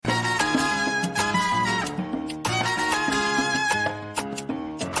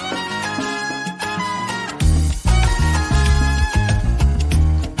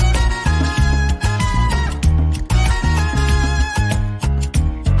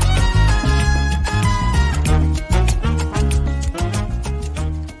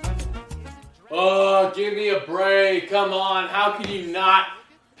give me a break. Come on. How can you not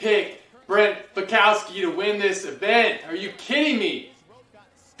pick Brent Bukowski to win this event? Are you kidding me?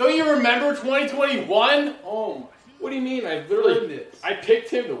 Don't you remember 2021? Oh my. What do you mean? I picked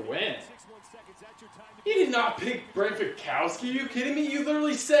him to win. He did not pick Brent Bukowski. Are you kidding me? You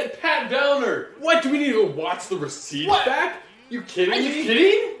literally said Pat Bellner. What? Do we need to go watch the receipts back? You kidding me? Are you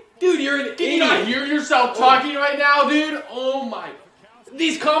kidding? Dude, you're an idiot. Can you not hear yourself talking right now, dude? Oh my.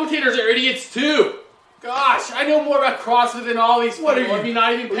 These commentators are idiots too. Gosh, I know more about CrossFit than all these people. Have you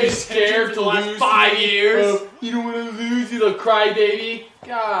not even paid attention for the last 5 years? You don't want to lose, you little crybaby.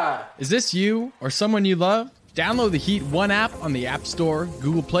 God. Is this you or someone you love? Download the Heat 1 app on the App Store,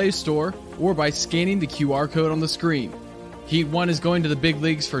 Google Play Store, or by scanning the QR code on the screen. Heat 1 is going to the big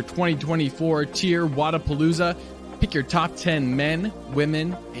leagues for 2024 TYR Wodaplooza. Pick your top 10 men,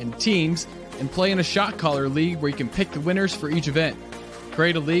 women, and teams, and play in a shot caller league where you can pick the winners for each event.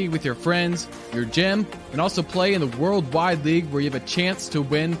 Create a league with your friends, your gym, and also play in the Worldwide League where you have a chance to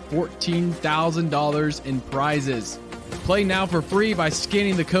win $14,000 in prizes. Play now for free by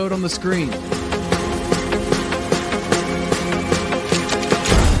scanning the code on the screen.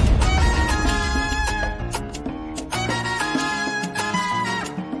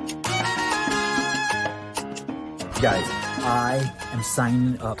 Guys, I am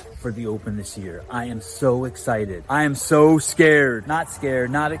signing up for the Open this year. I am so excited. I am so scared. Not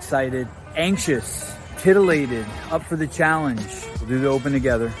excited, anxious, titillated, up for the challenge. We'll do the Open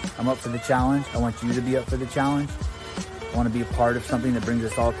together. I'm up for the challenge. I want you to be up for the challenge. I want to be a part of something that brings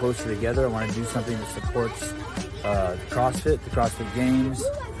us all closer together. I want to do something that supports CrossFit, the CrossFit Games,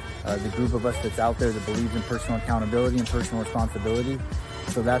 the group of us that's out there that believes in personal accountability and personal responsibility.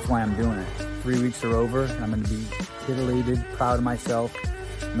 So that's why I'm doing it. 3 weeks are over, and I'm going to be titillated, proud of myself.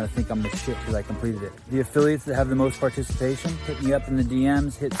 I'm going to think I'm the shit because I completed it. The affiliates that have the most participation, hit me up in the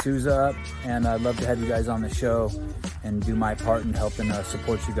DMs, hit Souza up, and I'd love to have you guys on the show and do my part in helping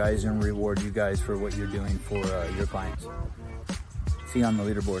support you guys and reward you guys for what you're doing for your clients. See you on the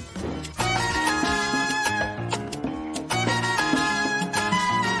leaderboard.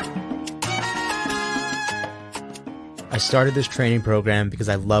 I started this training program because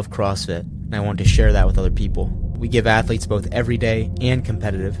I love CrossFit, and I want to share that with other people. We give athletes both everyday and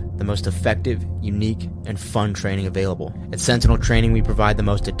competitive the most effective, unique, and fun training available. At Sentinel Training, we provide the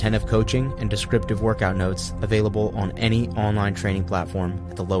most attentive coaching and descriptive workout notes available on any online training platform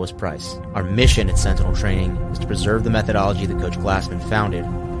at the lowest price. Our mission at Sentinel Training is to preserve the methodology that Coach Glassman founded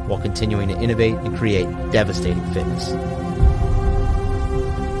while continuing to innovate and create devastating fitness.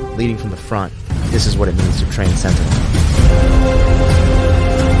 Leading from the front, this is what it means to train Sentinel.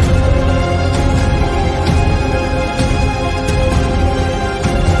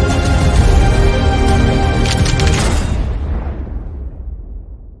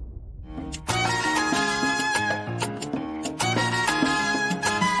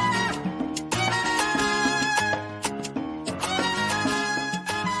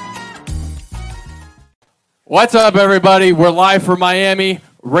 What's up, everybody? We're live from Miami.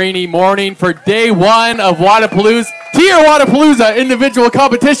 Rainy morning for day one of Wodaplooza, TYR Wodaplooza individual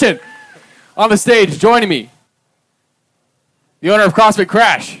competition. On the stage, joining me, the owner of CrossFit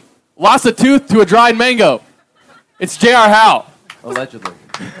Crash. Lost a tooth to a dried mango. It's J.R. Howe. Allegedly.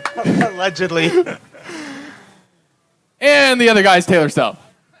 Allegedly. And the other guy's Taylor Self.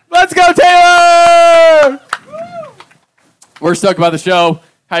 Let's go, Taylor! We're stoked about the show.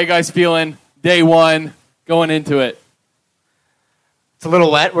 How you guys feeling? Day one, going into it. It's a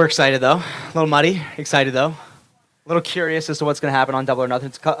little wet. We're excited, though. A little muddy. Excited, though. A little curious as to what's going to happen on Double or Nothing.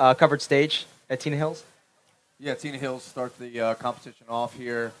 It's covered stage at Tina Hills. Yeah, Tina Hills starts the competition off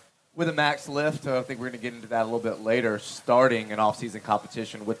here with a max lift. I think we're going to get into that a little bit later. Starting an off-season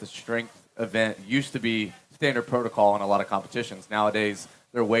competition with the strength event used to be standard protocol in a lot of competitions. Nowadays,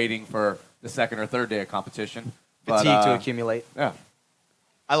 they're waiting for the second or third day of competition. Fatigue to accumulate. Yeah.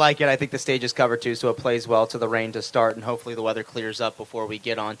 I like it. I think the stage is covered, too, so it plays well to the rain to start, and hopefully the weather clears up before we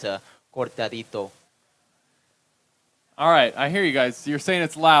get on to Cortadito. All right, I hear you guys. You're saying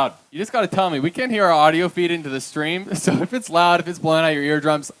it's loud. You just got to tell me. We can't hear our audio feed into the stream, so if it's loud, if it's blowing out your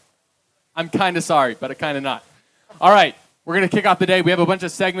eardrums, I'm kind of sorry, but kind of not. All right, we're going to kick off the day. We have a bunch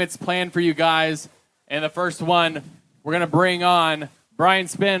of segments planned for you guys, and the first one, we're going to bring on Brian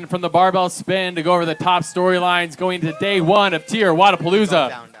Spin from the Barbell Spin to go over the top storylines going to day one of TYR Wodaplooza.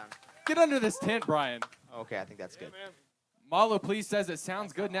 Down. Get under this tent, Brian. Okay, I think that's good. Malo, please says it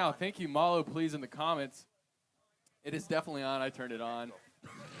sounds good now. Thank you, Malo, please, in the comments. It is definitely on. I turned it on.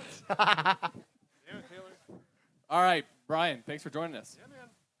 All right, Brian, thanks for joining us. Yeah, man.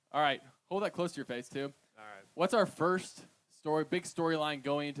 All right, hold that close to your face, too. All right. What's our first big storyline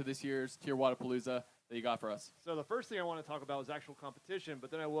going into this year's TYR Wodaplooza that you got for us? So the first thing I want to talk about is actual competition, but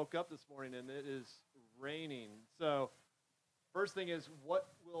then I woke up this morning and it is raining. So first thing is, what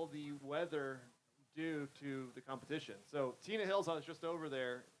will the weather do to the competition? So Tina Hills, I was just over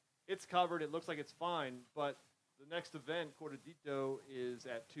there. It's covered. It looks like it's fine, but the next event, Cortadito, is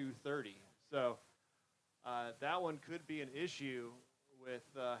at 2:30. So that one could be an issue with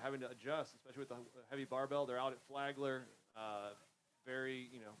having to adjust, especially with the heavy barbell. They're out at Flagler, very,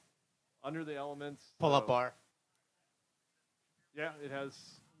 under the elements. Pull-up bar. Yeah, it has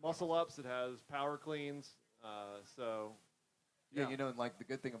muscle ups. It has power cleans. Yeah, and like the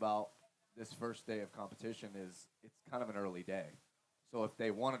good thing about this first day of competition is it's kind of an early day. So if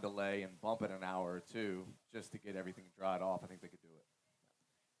they want to delay and bump it an hour or two just to get everything dried off, I think they could do it.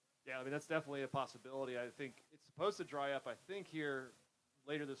 Yeah, I mean, that's definitely a possibility. I think it's supposed to dry up, here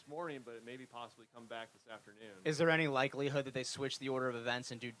later this morning, but it maybe possibly come back this afternoon. Is there any likelihood that they switch the order of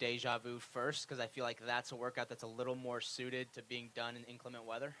events and do Deja Vu first? Because I feel like that's a workout that's a little more suited to being done in inclement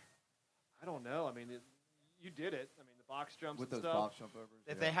weather. I don't know. I mean, you did it. I mean, the box jumps With and those stuff. box jump overs.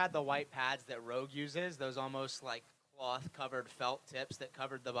 If they had the white pads that Rogue uses, those almost like cloth-covered felt tips that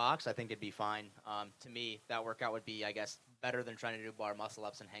covered the box, I think it'd be fine. To me, that workout would be, I guess, better than trying to do bar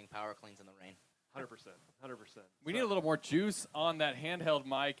muscle-ups and hang power cleans in the rain. 100%. We need a little more juice on that handheld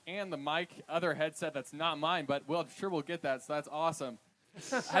mic and the other headset that's not mine, but I'm sure we'll get that, so that's awesome.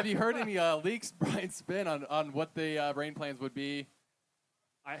 Have you heard any leaks, Brian Spin, on what the rain plans would be?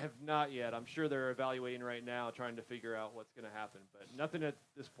 I have not yet. I'm sure they're evaluating right now, trying to figure out what's going to happen, but nothing at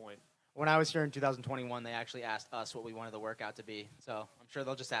this point. When I was here in 2021, they actually asked us what we wanted the workout to be. So I'm sure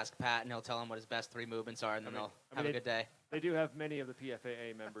they'll just ask Pat, and he'll tell them what his best 3 movements are, and then they'll have a good day. They do have many of the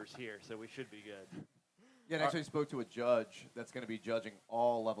PFAA members here, so we should be good. Yeah, and actually spoke to a judge that's going to be judging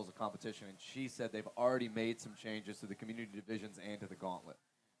all levels of competition, and she said they've already made some changes to the community divisions and to the gauntlet.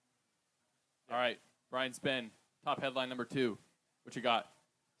 All right, Brian Spin, top headline number 2. What you got?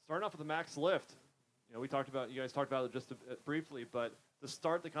 Starting off with the max lift. You guys talked about it just briefly, but to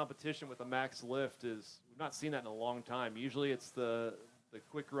start the competition with a max lift we've not seen that in a long time. Usually it's the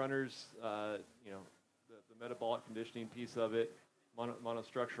quick runners, the metabolic conditioning piece of it,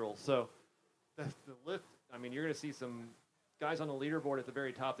 monostructural. So the lift, I mean, you're going to see some guys on the leaderboard at the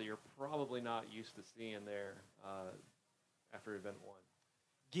very top that you're probably not used to seeing there after event 1.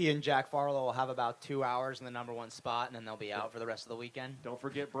 Guy and Jack Farlow will have about 2 hours in the number 1 spot, and then they'll be out for the rest of the weekend. Don't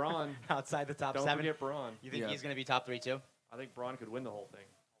forget Braun. Outside the top 7. Don't forget Braun. You think he's going to be top 3 too? I think Braun could win the whole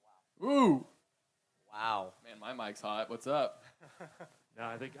thing. Ooh. Wow. Man, my mic's hot. What's up? No,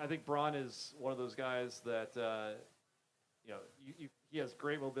 I think Braun is one of those guys that he has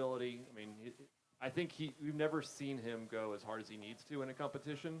great mobility. I mean, I think we've never seen him go as hard as he needs to in a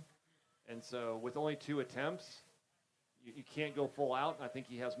competition, and so with only 2 attempts, you can't go full out. I think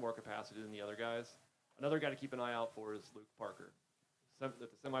he has more capacity than the other guys. Another guy to keep an eye out for is Luke Parker. At the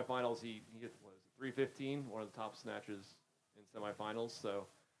semifinals, he hit 315, one of the top snatches in semifinals. So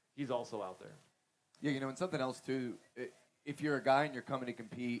he's also out there. Yeah, and something else too. If you're a guy and you're coming to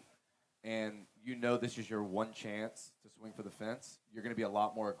compete, and this is your one chance to swing for the fence, you're going to be a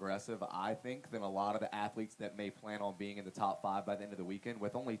lot more aggressive, I think, than a lot of the athletes that may plan on being in the top 5 by the end of the weekend.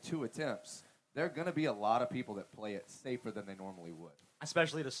 With only 2 attempts, there are going to be a lot of people that play it safer than they normally would.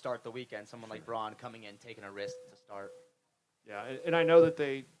 Especially to start the weekend, someone like Braun coming in, taking a risk to start. Yeah, and I know that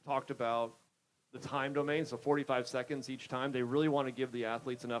they talked about the time domain, so 45 seconds each time. They really want to give the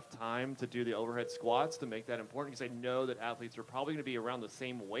athletes enough time to do the overhead squats to make that important, because they know that athletes are probably going to be around the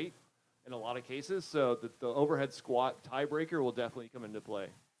same weight in a lot of cases, so the overhead squat tiebreaker will definitely come into play.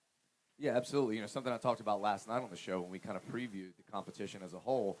 Yeah, absolutely. Something I talked about last night on the show when we kind of previewed the competition as a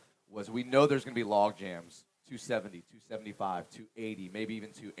whole was we know there's going to be log jams, 270, 275, 280, maybe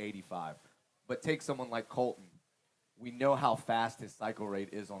even 285. But take someone like Colton. We know how fast his cycle rate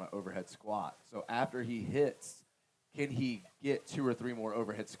is on an overhead squat. So after he hits, can he get 2 or 3 more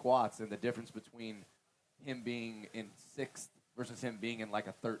overhead squats? And the difference between him being in 6th versus him being in like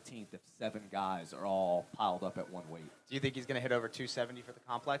a 13th if 7 guys are all piled up at one weight. Do you think he's going to hit over 270 for the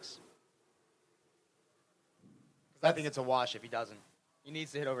complex? Because I think it's a wash if he doesn't. He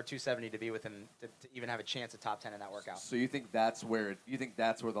needs to hit over 270 to be within to even have a chance at top 10 in that workout. So you think that's where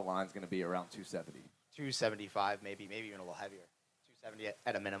the line's going to be, around 270? 275, maybe even a little heavier. 270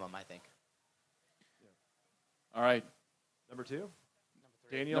 at a minimum, I think. All right. Number 2?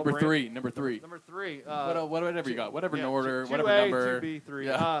 Daniel Number 3. Number 3. Number 3. Whatever you got. Whatever in order. 2A, whatever number. 2B, 3.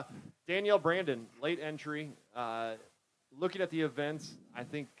 Yeah. Danielle Brandon, late entry. Looking at the events, I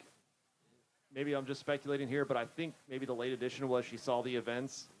think maybe I'm just speculating here, but I think maybe the late addition was she saw the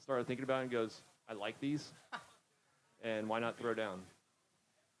events, started thinking about it, and goes, I like these, and why not throw down?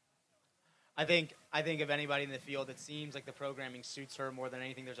 I think of anybody in the field, it seems like the programming suits her more than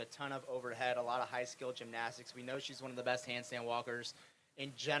anything. There's a ton of overhead, a lot of high-skill gymnastics. We know she's one of the best handstand walkers.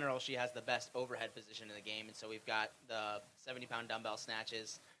 In general, she has the best overhead position in the game, and so we've got the 70-pound dumbbell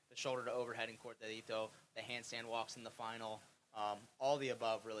snatches, the shoulder to overhead in cortadito, the handstand walks in the final, all the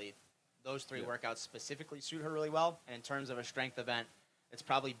above, really. Those three workouts specifically suit her really well, and in terms of a strength event, it's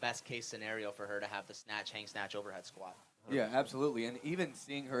probably best-case scenario for her to have the snatch, hang, snatch, overhead squat. Yeah, absolutely. And even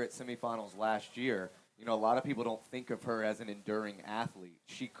seeing her at semifinals last year, you know, a lot of people don't think of her as an enduring athlete.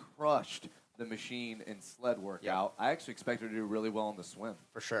 She crushed the machine and sled workout. I actually expect her to do really well in the swim.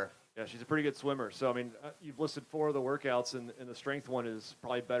 For sure. Yeah, she's a pretty good swimmer. So, I mean, you've listed 4 of the workouts, and the strength one is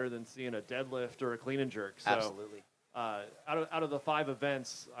probably better than seeing a deadlift or a clean and jerk. So, Absolutely. Out of the 5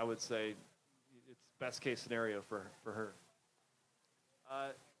 events, I would say it's best case scenario for her.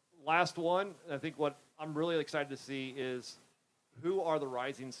 Last one, I think what I'm really excited to see is who are the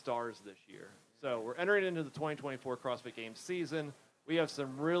rising stars this year. So we're entering into the 2024 CrossFit Games season. We have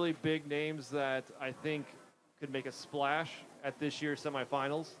some really big names that I think could make a splash at this year's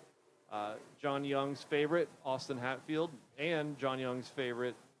semifinals. John Young's favorite, Austin Hatfield, and John Young's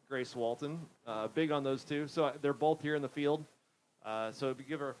favorite, Grace Walton. Big on those two. So they're both here in the field. So we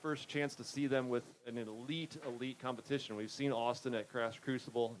give her a first chance to see them with an elite competition. We've seen Austin at Crash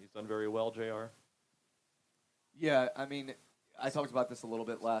Crucible. He's done very well, JR. Yeah, I mean, I talked about this a little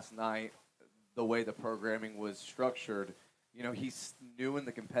bit last night, the way the programming was structured. You know, he's new in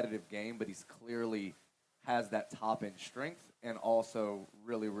the competitive game, but he's clearly has that top-end strength and also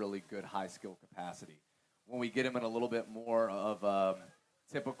really, really good high-skill capacity. When we get him in a little bit more of a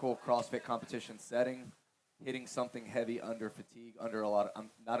typical CrossFit competition setting, hitting something heavy under fatigue, under a lot of,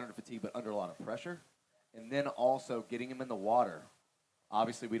 not under fatigue, but under a lot of pressure, and then also getting him in the water.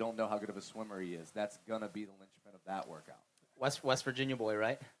 Obviously, we don't know how good of a swimmer he is. That's going to be the linchpin of that workout. West Virginia boy,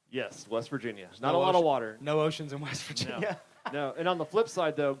 right? Yes, West Virginia. Not a lot of water. No oceans in West Virginia. No, and on the flip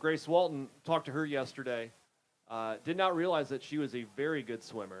side, though, Grace Walton, talked to her yesterday, did not realize that she was a very good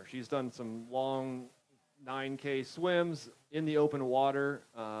swimmer. She's done some long 9K swims in the open water.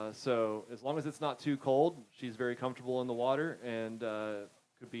 So as long as it's not too cold, she's very comfortable in the water and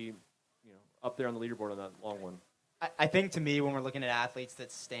could be, up there on the leaderboard on that long one. I think to me, when we're looking at athletes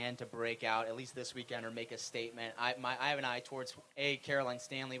that stand to break out, at least this weekend, or make a statement, I have an eye towards Caroline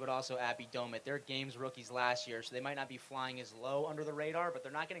Stanley, but also Abby Domit. They're Games rookies last year, so they might not be flying as low under the radar, but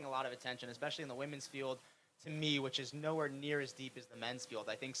they're not getting a lot of attention, especially in the women's field, to me, which is nowhere near as deep as the men's field.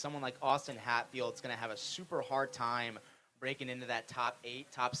 I think someone like Austin Hatfield is going to have a super hard time breaking into that top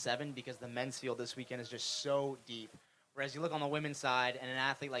 8, top 7, because the men's field this weekend is just so deep. Whereas you look on the women's side, and an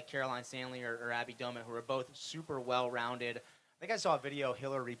athlete like Caroline Stanley or Abby Domit, who are both super well-rounded. I think I saw a video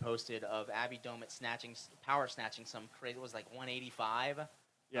Hillary posted of Abby Domit power snatching some crazy, it was like 185.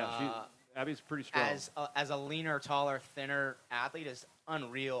 Yeah, Abby's pretty strong. As a leaner, taller, thinner athlete is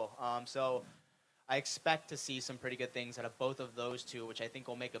unreal. So I expect to see some pretty good things out of both of those two, which I think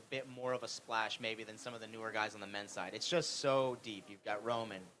will make a bit more of a splash maybe than some of the newer guys on the men's side. It's just so deep. You've got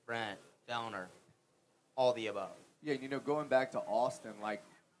Roman, Brent, Fellner, all the above. Yeah, going back to Austin, like,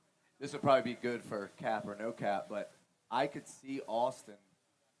 this would probably be good for cap or no cap, but I could see Austin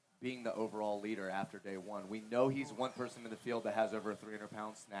being the overall leader after day one. We know he's one person in the field that has over a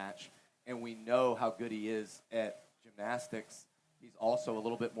 300-pound snatch, and we know how good he is at gymnastics. He's also a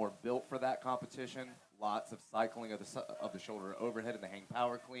little bit more built for that competition. Lots of cycling of the shoulder overhead and the hang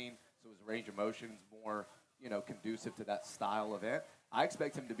power clean, so his range of motion is more, conducive to that style event. I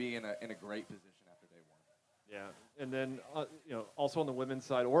expect him to be in a great position. Yeah, and then also on the women's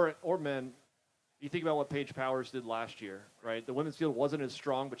side or men, you think about what Paige Powers did last year, right? The women's field wasn't as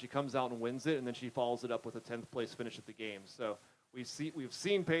strong, but she comes out and wins it, and then she follows it up with a 10th place finish at the games. So we've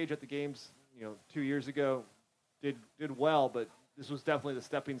seen Paige at the games, 2 years ago, did well, but this was definitely the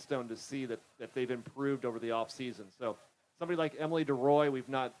stepping stone to see that they've improved over the off season. So somebody like Emily DeRoy, we've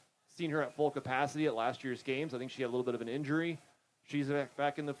not seen her at full capacity at last year's games. I think she had a little bit of an injury. She's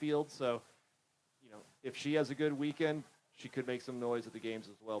back in the field, so. If she has a good weekend, she could make some noise at the games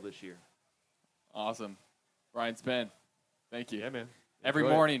as well this year. Awesome. Brian Spinn, thank you. Yeah, man. Every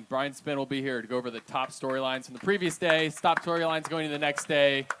morning, Brian Spinn will be here to go over the top storylines from the previous day, top storylines going to the next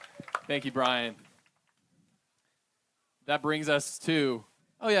day. Thank you, Brian. That brings us to,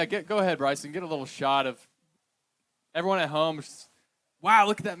 go ahead, Bryson. Get a little shot of everyone at home. Wow,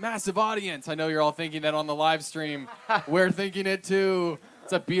 look at that massive audience. I know you're all thinking that on the live stream. We're thinking it too.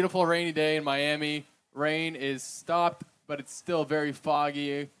 It's a beautiful rainy day in Miami. Rain is stopped, but it's still very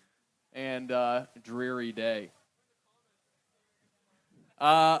foggy and dreary day.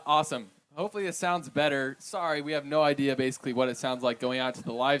 Awesome. Hopefully it sounds better. Sorry, we have no idea basically what it sounds like going out to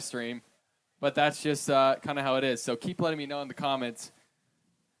the live stream. but that's just kind of how it is. So keep letting me know in the comments.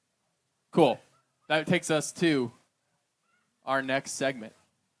 Cool. That takes us to our next segment.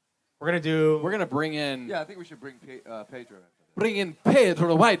 We're going to bring in... Yeah, I think we should bring Pedro in. Bring in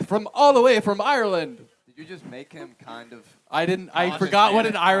Pedro White from all the way from Ireland. Did you just make him kind of... I forgot what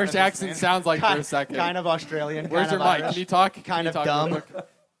an Irish accent sounds like for a second. Kind of Australian. Where's your mic? Irish. Can you talk? Kind of talk dumb.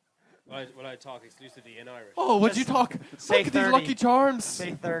 Will I talk exclusively in Irish? Oh, what'd you talk? say Look at these 30. Lucky Charms.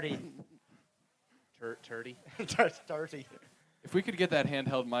 Say 30. 30. 30. If we could get that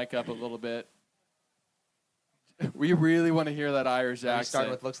handheld mic up a little bit. We really want to hear that Irish Are we accent.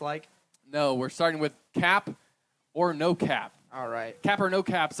 starting with looks like? No, we're starting with cap or no cap. All right. Cap or no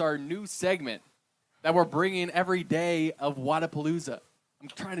cap's our new segment that we're bringing every day of Wodaplooza. I'm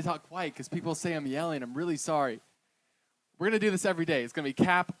trying to talk quiet because people say I'm yelling. I'm really sorry. We're going to do this every day. It's going to be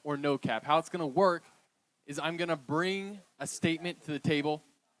cap or no cap. How it's going to work is I'm going to bring a statement to the table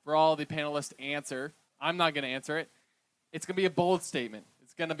for all the panelists to answer. I'm not going to answer it. It's going to be a bold statement.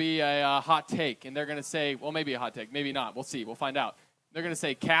 It's going to be a hot take, and they're going to say, well, maybe a hot take, maybe not. We'll see. We'll find out. They're going to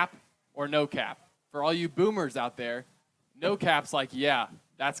say cap or no cap. For all you boomers out there, no cap's like, yeah,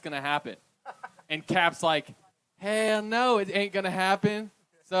 that's going to happen. And cap's like, hell no, it ain't going to happen.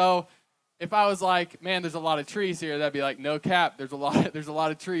 So if I was like, man, there's a lot of trees here, that'd be like, no cap. There's a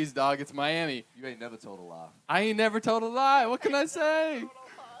lot of trees, dog. It's Miami. You ain't never told a lie. I ain't never told a lie. What can I say?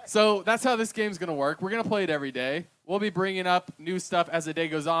 So that's how this game's going to work. We're going to play it every day. We'll be bringing up new stuff as the day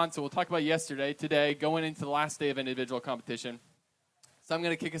goes on. So we'll talk about yesterday, today, going into the last day of individual competition. So I'm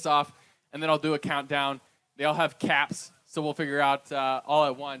going to kick us off, and then I'll do a countdown. They all have caps, so we'll figure out all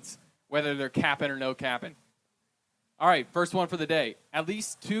at once whether they're capping or no capping. All right, first one for the day. At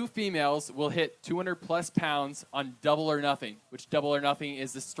least 2 females will hit 200-plus pounds on Double or Nothing, which Double or Nothing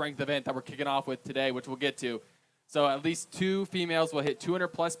is the strength event that we're kicking off with today, which we'll get to. So at least 2 females will hit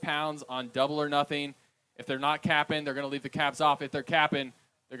 200-plus pounds on Double or Nothing. If they're not capping, they're going to leave the caps off. If they're capping,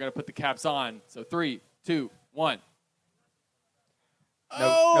 they're going to put the caps on. So 3, 2, 1.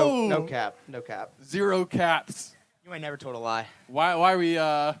 No cap. No cap. 0 caps. You ain't never told a lie. Why we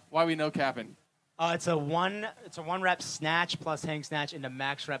no capping? It's a one rep snatch plus hang snatch into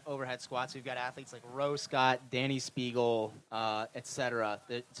max rep overhead squats. We've got athletes like Rose Scott, Danny Spiegel, etc.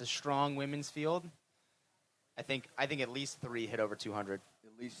 It's a strong women's field. I think at least 3 hit over 200.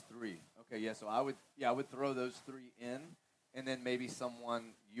 At least 3. Okay, yeah. So I would throw those 3 in, and then maybe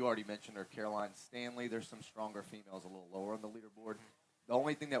someone you already mentioned her, Caroline Stanley. There's some stronger females a little lower on the leaderboard. The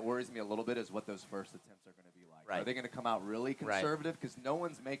only thing that worries me a little bit is what those first attempts are going to be like. Right. Are they going to come out really conservative? Because no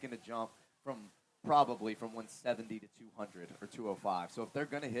one's making a jump probably from 170 to 200 or 205. So if they're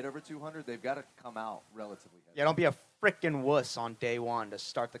going to hit over 200, they've got to come out relatively heavy. Yeah, don't be a frickin' wuss on day one to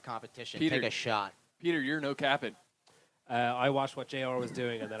start the competition. Peter. Take a shot. Peter, you're no capping. I watched what JR was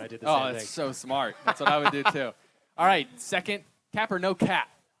doing, and then I did the Oh, same thing. that's so smart. That's what I would do, too. All right, second, cap or no cap.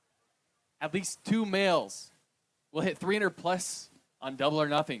 At least 2 males will hit 300-plus on Double or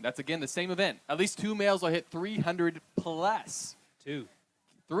Nothing. That's, again, the same event. At least 2 males will hit 300-plus. 2.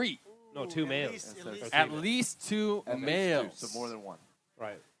 3. No, 2 males. At least 2 males. Least 2, so more than 1.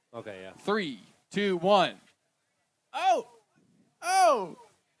 Right. Okay, yeah. 3, 2, 1. Oh!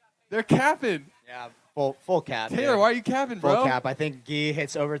 They're capping. Yeah, full cap. Taylor, dude. why are you capping, bro? Full cap. I think Guy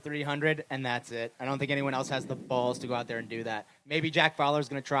hits over 300, and that's it. I don't think anyone else has the balls to go out there and do that. Maybe Jack Fowler's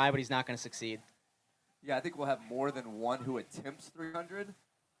going to try, but he's not going to succeed. Yeah, I think we'll have more than one who attempts 300.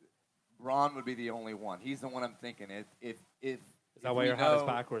 Braun would be the only one. He's the one I'm thinking. If Is that why your hat is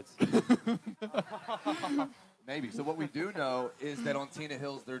backwards? Maybe. So what we do know is that on Tina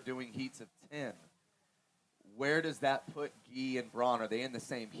Hills they're doing heats of 10. Where does that put Guy and Braun? Are they in the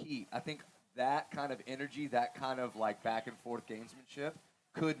same heat? I think that kind of energy, that kind of like back and forth gamesmanship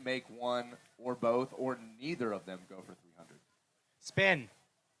could make one or both or neither of them go for 300. Spin.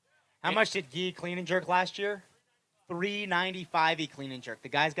 How much did Guy clean and jerk last year? 395 he clean and jerk. The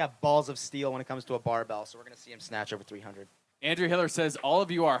guy's got balls of steel when it comes to a barbell, so we're going to see him snatch over 300. Andrew Hiller says all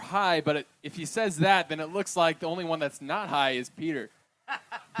of you are high, but if he says that, then it looks like the only one that's not high is Peter.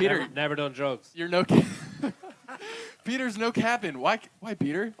 Peter, Never done drugs. you're no. Peter's no capping. Why,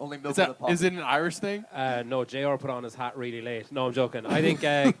 Peter? Only milk Is for the puppy. it an Irish thing? No, JR put on his hat really late. No, I'm joking. I think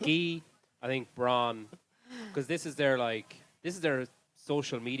Guy, I think Braun, because this is their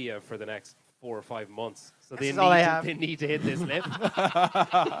social media for the next 4 or 5 months. So they need to hit this lift.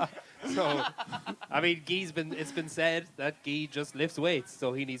 So, I mean, it's been said that Guy just lifts weights,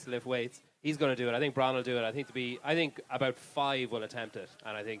 so he needs to lift weights. He's going to do it. I think Braun will do it. I think about 5 will attempt it,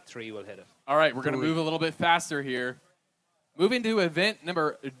 and I think 3 will hit it. All right, we're going to move a little bit faster here. Moving to event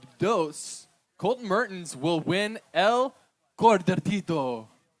number 2, Colton Mertens will win El Cuadratito.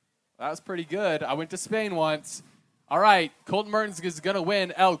 That was pretty good. I went to Spain once. All right, Colton Mertens is going to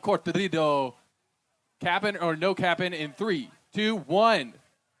win El Cortadito. Capping or no capping in 3, 2, 1.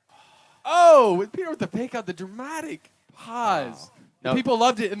 Oh, with Peter with the fake out, the dramatic pause. No. The people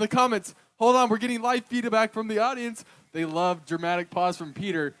loved it in the comments. Hold on, we're getting live feedback from the audience. They love dramatic pause from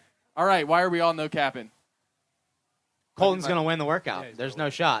Peter. All right, why are we all no capping? Colton's going to win the workout. There's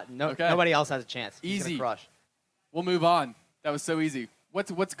no shot. Okay. Nobody else has a chance. He's Easy. gonna crush. We'll move on. That was so easy.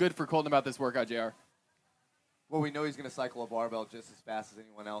 What's good for Colton about this workout, JR? Well, we know he's going to cycle a barbell just as fast as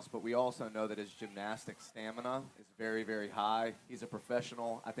anyone else, but we also know that his gymnastic stamina is very, very high. He's a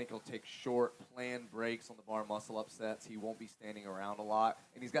professional. I think he'll take short, planned breaks on the bar muscle-up sets. He won't be standing around a lot,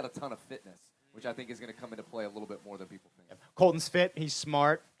 and he's got a ton of fitness, which I think is going to come into play a little bit more than people think. Colton's fit. He's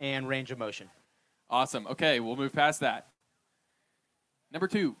smart and range of motion. Awesome. Okay, we'll move past that. Number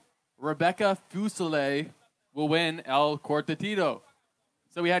 2, Rebecca Fuselier will win El Cortadito.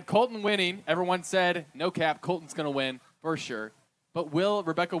 So we had Colton winning. Everyone said, no cap, Colton's going to win for sure. But will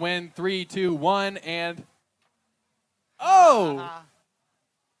Rebecca win? 3, 2, 1, and... Oh!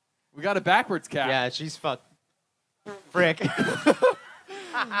 We got a backwards cap. Yeah, she's fucked. Frick.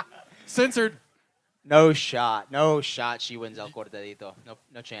 Censored. No shot. No shot she wins El Cortadito.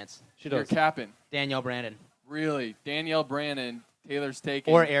 No chance. You're capping. Danielle Brandon. Really? Danielle Brandon, Taylor's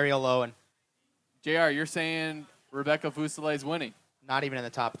taking. Or Ariel Lowen. JR, you're saying Rebecca Fuselier's winning. Not even in the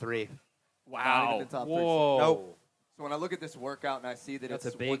top 3. Wow. Not even in the top 3. Whoa. Nope. So when I look at this workout and I see that That's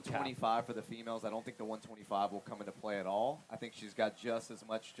it's a big 125 for the females, I don't think the 125 will come into play at all. I think she's got just as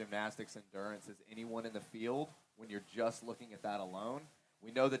much gymnastics endurance as anyone in the field when you're just looking at that alone.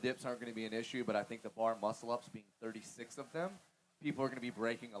 We know the dips aren't going to be an issue, but I think the bar muscle-ups being 36 of them, people are going to be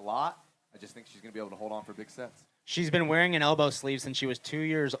breaking a lot. I just think she's going to be able to hold on for big sets. She's been wearing an elbow sleeve since she was 2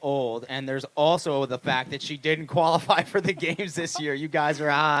 years old, and there's also the fact that she didn't qualify for the games this year. You guys are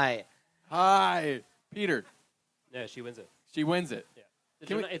high. Hi. Peter. Yeah, she wins it. She wins it. Yeah.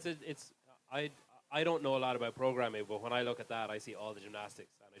 I don't know a lot about programming, but when I look at that, I see all the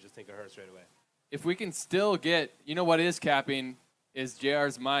gymnastics, and I just think of her straight away. If we can still get, you know what is capping, is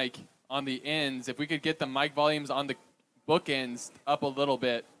JR's mic on the ends. If we could get the mic volumes on the bookends up a little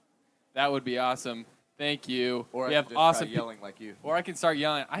bit, that would be awesome. Thank you. Or we I have can just awesome try yelling like you. Or I can start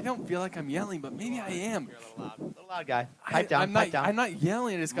yelling. I don't feel like I'm yelling, but maybe I am. You're a little loud guy. Pipe down, pipe down. I'm not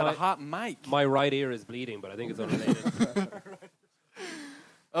yelling. I just got a hot mic. My right ear is bleeding, but I think it's unrelated.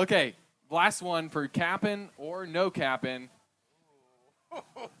 Okay, last one for capping or no capping.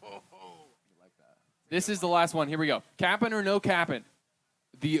 This is the last one. Here we go. Capping or no capping.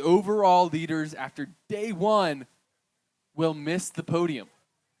 The overall leaders after day 1 will miss the podium.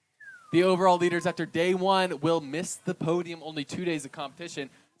 The overall leaders after day 1 will miss the podium. Only 2 days of competition.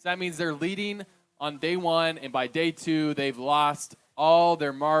 So that means they're leading on day 1, and by day 2, they've lost all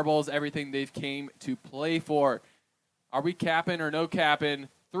their marbles, everything they've came to play for. Are we capping or no capping?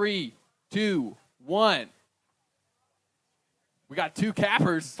 3, 2, 1. We got 2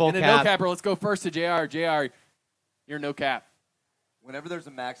 cappers Full and a cap. no capper. Let's go first to JR. JR, you're no cap. Whenever there's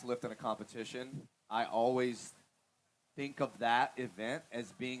a max lift in a competition, I always think of that event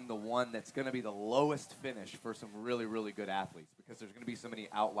as being the one that's going to be the lowest finish for some really, really good athletes because there's going to be so many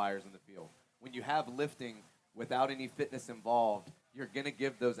outliers in the field. When you have lifting without any fitness involved, you're going to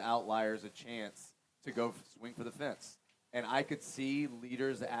give those outliers a chance to go swing for the fence. And I could see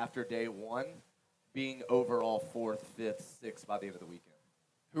leaders after day 1 being overall 4th, 5th, 6th by the end of the weekend.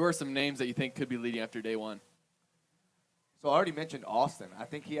 Who are some names that you think could be leading after day 1? So I already mentioned Austin. I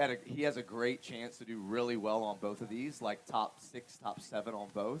think he has a great chance to do really well on both of these, like top 6, top 7 on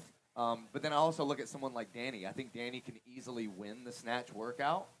both. But then I also look at someone like Danny. I think Danny can easily win the snatch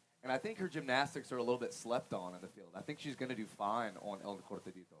workout. And I think her gymnastics are a little bit slept on in the field. I think she's going to do fine on El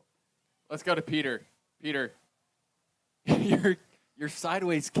Cortadito. Let's go to Peter. Peter, you're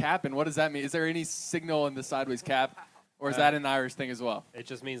sideways capping. What does that mean? Is there any signal in the sideways cap, or is that an Irish thing as well? It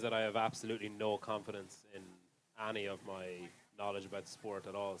just means that I have absolutely no confidence in any of my knowledge about the sport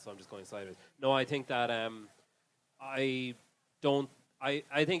at all, so I'm just going sideways. No, I think that I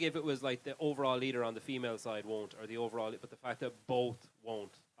think if it was like the overall leader on the female side won't, or the overall, but the fact that both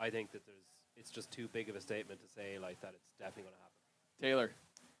won't, I think that it's just too big of a statement to say like that it's definitely going to happen. Taylor.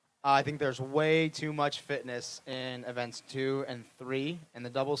 I think there's way too much fitness in events 2 and 3 in the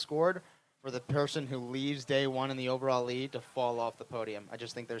double scored for the person who leaves day 1 in the overall lead to fall off the podium. I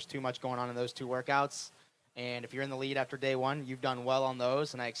just think there's too much going on in those 2 workouts. And if you're in the lead after day 1, you've done well on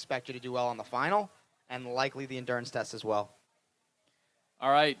those, and I expect you to do well on the final and likely the endurance test as well.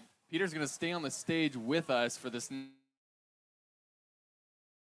 All right. Peter's going to stay on the stage with us for this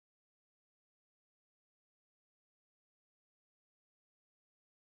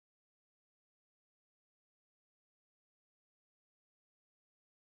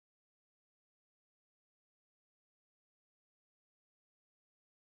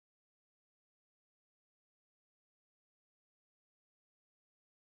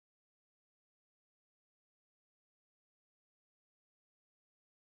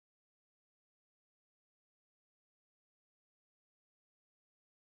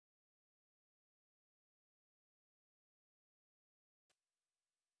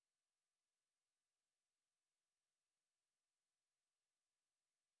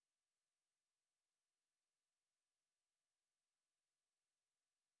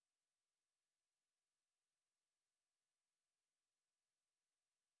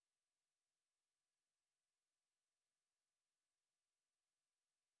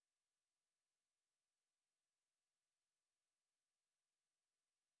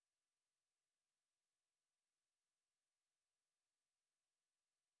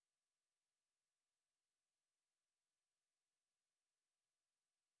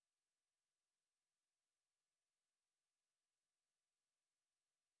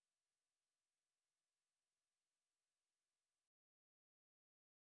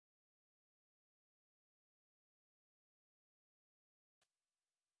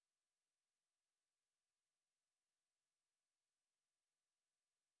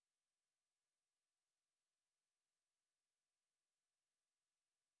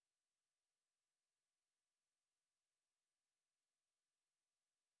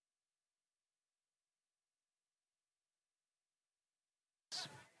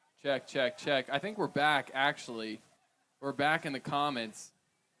Check, check, check. I think we're back, actually. We're back in the comments.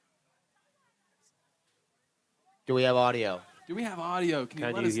 Do we have audio? Do we have audio? Can you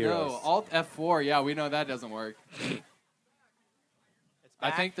Can let you us hear know? us? Alt F4. Yeah, we know that doesn't work. I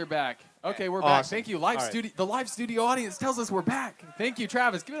think they're back. Okay, we're back. Awesome. Thank you. All right. The live studio audience tells us we're back. Thank you,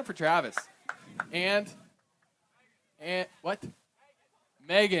 Travis. Give it up for Travis. And what?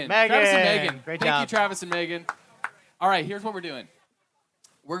 Megan. Travis and Megan. Great Thank job. you, Travis and Megan. All right, here's what we're doing.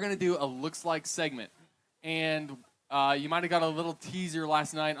 We're going to do a looks like segment. And you might have got a little teaser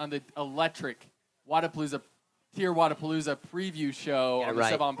last night on the electric Wodaplooza, TYR Wodaplooza preview show Get it on the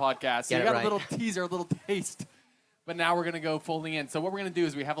right. Sevon podcast. So Get you it got right. a little teaser, a little taste. But now we're going to go fully in. So what we're going to do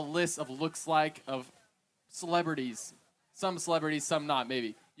is we have a list of looks like of celebrities. Some celebrities, some not,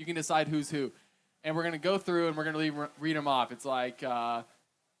 maybe. You can decide who's who. And we're going to go through and we're going to read them off. It's like, I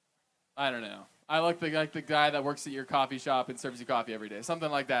don't know. I like the guy that works at your coffee shop and serves you coffee every day. Something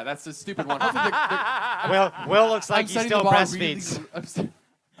like that. That's a stupid one. Hopefully Will looks like I'm he setting still the bar breastfeeds.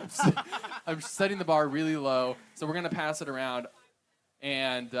 I'm setting the bar really low. So we're going to pass it around.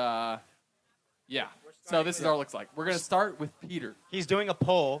 And, yeah. So this is our looks like. We're going to start with Peter. He's doing a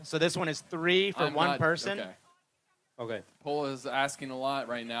poll, so this one is 3 for I'm one not- person. Okay. Okay. Poll is asking a lot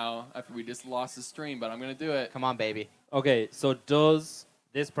right now after we just lost the stream, but I'm going to do it. Come on, baby. Okay, so does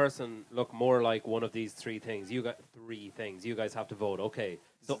this person look more like one of these three things? You got 3 things. You guys have to vote. Okay.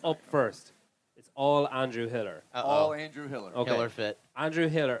 So up first, it's all Andrew Hiller. All Andrew Hiller. Okay. Killer fit. Andrew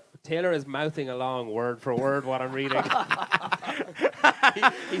Hiller. Taylor is mouthing along word for word what I'm reading.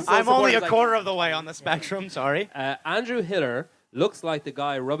 He's so I'm only supportive, a like, quarter of the way on the spectrum. Sorry. Andrew Hiller looks like the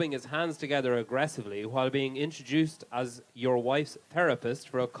guy rubbing his hands together aggressively while being introduced as your wife's therapist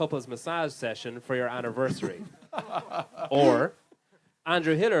for a couple's massage session for your anniversary. Or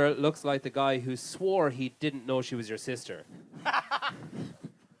Andrew Hiller looks like the guy who swore he didn't know she was your sister.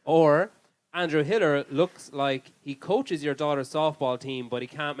 Or Andrew Hiller looks like he coaches your daughter's softball team, but he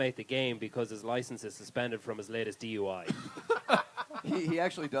can't make the game because his license is suspended from his latest DUI. He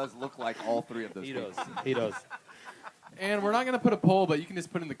actually does look like all 3 of those He things. does. He does. And we're not going to put a poll, but you can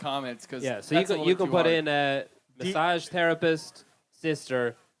just put in the comments. Cause Yeah, so that's you can put in a massage therapist,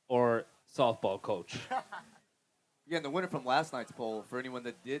 sister, or softball coach. Yeah, and the winner from last night's poll, for anyone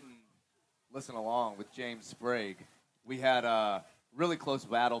that didn't listen along with James Sprague, we had a really close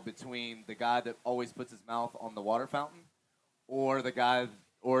battle between the guy that always puts his mouth on the water fountain or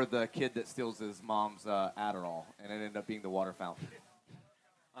the kid that steals his mom's Adderall, and it ended up being the water fountain.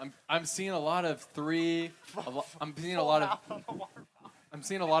 I'm seeing a lot of 3. I'm seeing a lot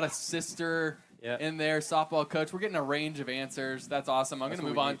of sister Yeah. in there, softball coach. We're getting a range of answers. That's awesome. I'm going to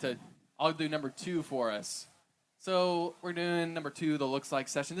move on to, I'll do number 2 for us. So we're doing number 2, the looks like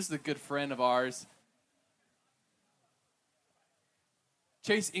session. This is a good friend of ours.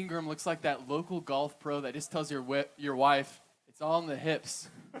 Chase Ingram looks like that local golf pro that just tells your wife it's all in the hips.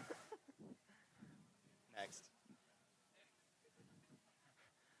 Next.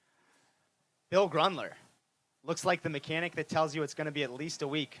 Bill Grunler. Looks like the mechanic that tells you it's going to be at least a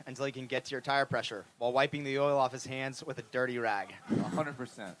week until he can get to your tire pressure while wiping the oil off his hands with a dirty rag.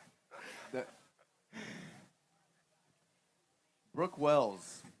 100%. Brooke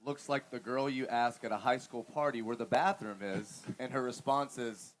Wells looks like the girl you ask at a high school party where the bathroom is, and her response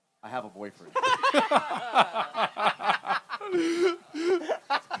is, I have a boyfriend.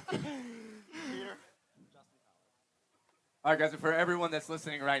 All right, guys, and for everyone that's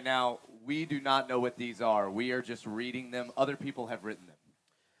listening right now, we do not know what these are. We are just reading them. Other people have written them.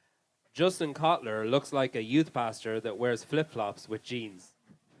 Justin Kotler looks like a youth pastor that wears flip-flops with jeans.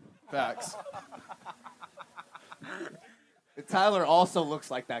 Facts. Tyler also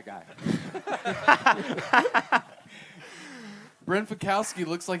looks like that guy. Brent Fikowski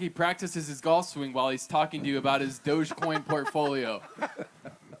looks like he practices his golf swing while he's talking to you about his Dogecoin portfolio.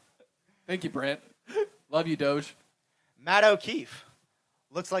 Thank you, Brent. Love you, Doge. Matt O'Keefe.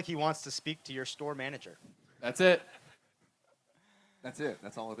 Looks like he wants to speak to your store manager. That's it. That's it.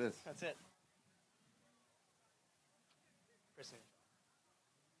 That's all it is. That's it.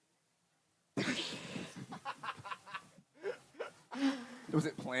 Was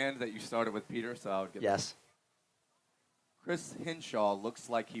it planned that you started with Peter? So I would get Yes. Chris Hinshaw looks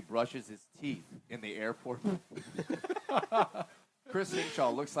like he brushes his teeth in the airport. Chris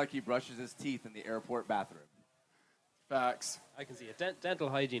Hinshaw looks like he brushes his teeth in the airport bathroom. Facts. I can see it. Dental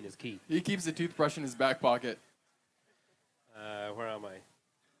hygiene is key. He keeps the toothbrush in his back pocket. Where am I?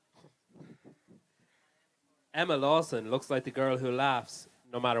 Emma Lawson looks like the girl who laughs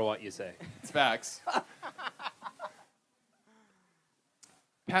no matter what you say. It's facts.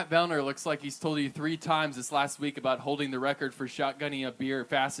 Pat Bellner looks like he's told you 3 times this last week about holding the record for shotgunning a beer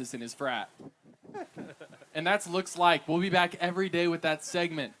fastest in his frat. And that's looks like. We'll be back every day with that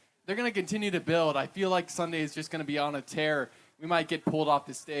segment. They're going to continue to build. I feel like Sunday is just going to be on a tear. We might get pulled off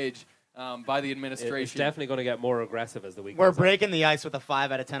the stage by the administration. It's definitely going to get more aggressive as the week We're goes on. breaking the ice with a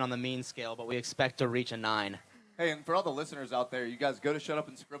 5 out of 10 on the mean scale, but we expect to reach a 9. Hey, and for all the listeners out there, you guys go to Shut Up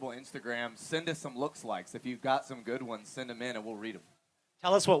and Scribble Instagram. Send us some looks likes. If you've got some good ones, send them in and we'll read them.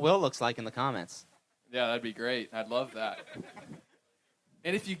 Tell us what Will looks like in the comments. Yeah, that'd be great. I'd love that.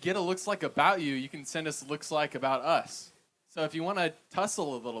 And if you get a looks like about you, you can send us looks like about us. So if you want to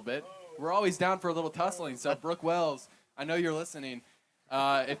tussle a little bit, we're always down for a little tussling. So Brooke Wells, I know you're listening.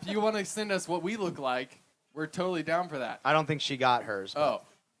 If you want to send us what we look like, we're totally down for that. I don't think she got hers. Oh.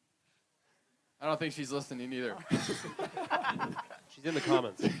 I don't think she's listening either. She's in the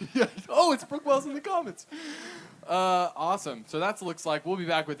comments. Yeah. Oh, it's Brooke Wells in the comments. Awesome. So that's looks like. We'll be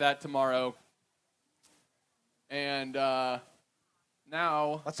back with that tomorrow. And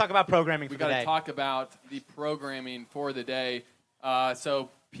now let's talk about programming for we the got day. to talk about the programming for the day. So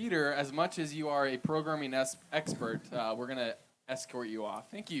Peter, as much as you are a programming expert, we're going to escort you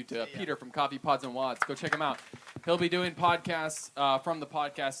off. Thank you to Peter from Coffee Pods and Watts. Go check him out. He'll be doing podcasts from the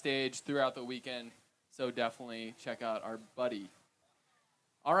podcast stage throughout the weekend. So definitely check out our buddy.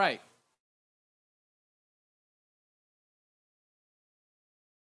 All right.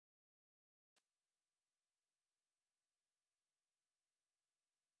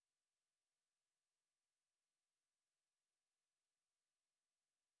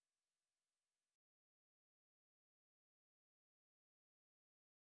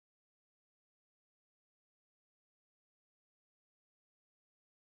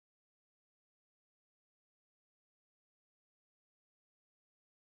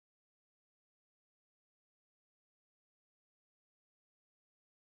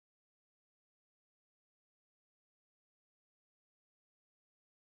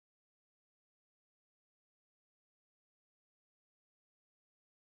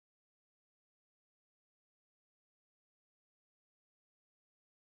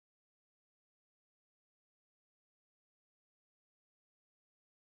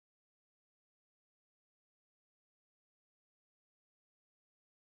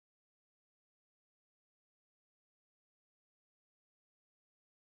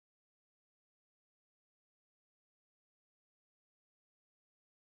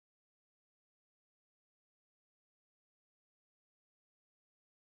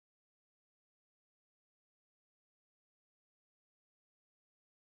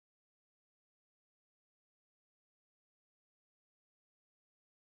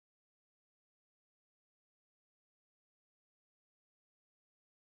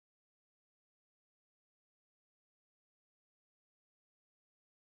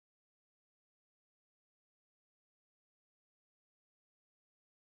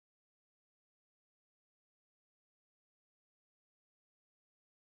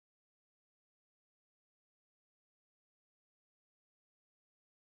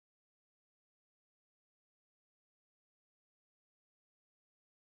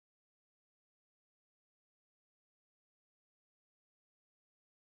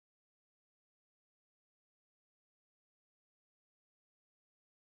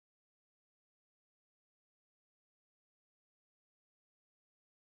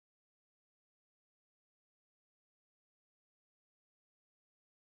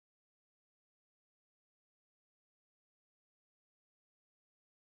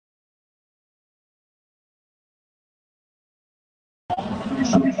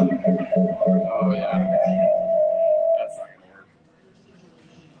 Oh, yeah. That's not going to work.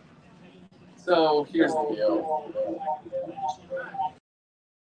 So here's the deal.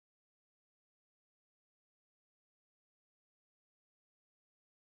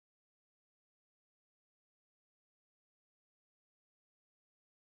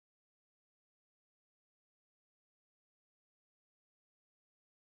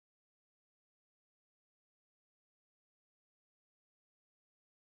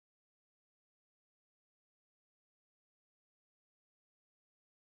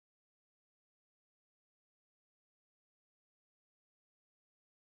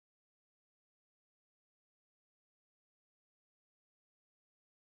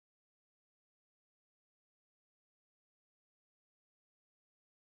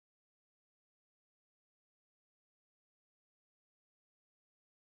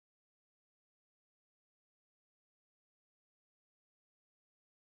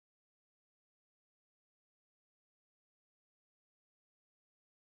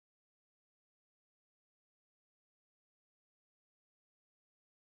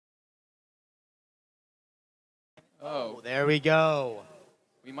 Oh, There we go.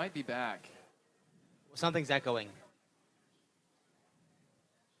 we might be back. Something's echoing.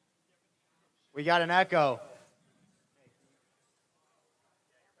 We got an echo.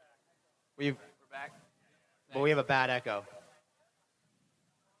 We're back. But we have a bad echo.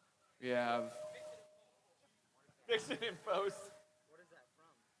 We have. Fix it in post.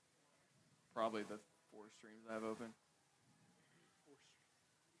 Probably the 4 streams I have open.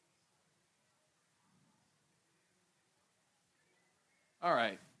 All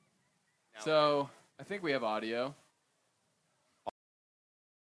right. So I think we have audio.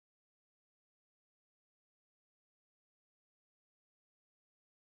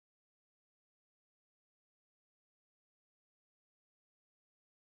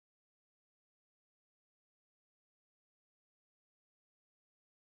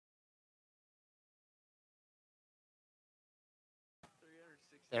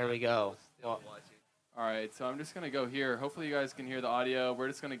 There we go. Well, All right, so I'm just going to go here. Hopefully you guys can hear the audio. We're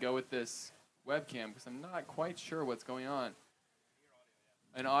just going to go with this webcam because I'm not quite sure what's going on.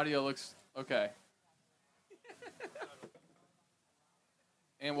 And audio looks okay.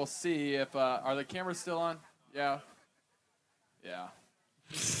 And we'll see if, are the cameras still on? Yeah. Yeah.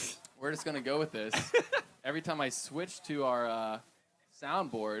 We're just going to go with this. Every time I switch to our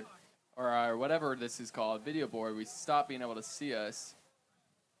soundboard, or our whatever this is called, video board, we stop being able to see us.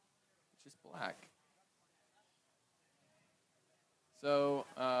 It's just black. So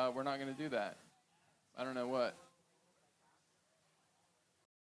we're not going to do that. I don't know what.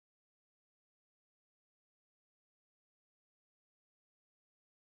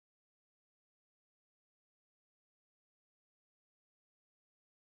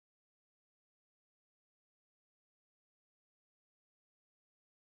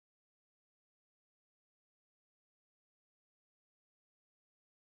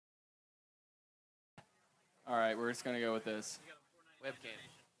 All right, we're just going to go with this. Webcam.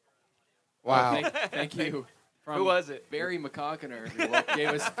 wow. Thank you. From Who was it? Barry McCockiner, who gave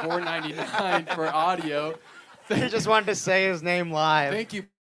us $4.99 for audio. He just wanted to say his name live. Thank you.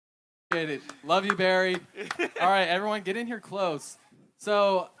 Appreciate it. Love you, Barry. All right, everyone, get in here close.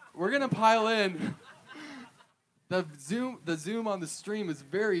 So we're going to pile in. The zoom on the stream is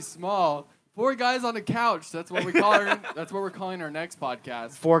very small. 4 guys on a couch. That's what we call that's what we're calling our next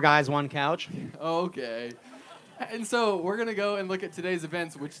podcast. 4 guys, 1 couch. Okay. And so we're going to go and look at today's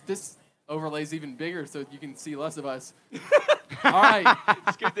events, which this overlay's even bigger so you can see less of us. All right.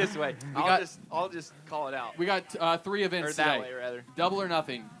 Scoot this way. I'll just call it out. We got 3 events Or that today. way, rather. Double or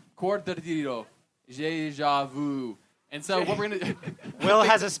nothing. Quarter tiro. Déjà vu. And so what we're going to Will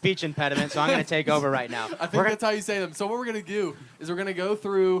has a speech impediment, so I'm going to take over right now. I think that's how you say them. So what we're going to do is we're going to go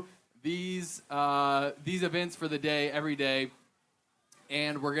through these events for the day, every day,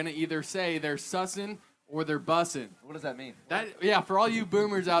 and we're going to either say they're sussin' or they're bussin'. What does that mean? For all you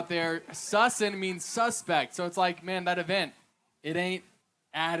boomers out there, sussin' means suspect. So it's like, man, that event, it ain't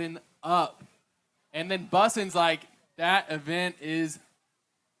adding up. And then bussin's like, that event is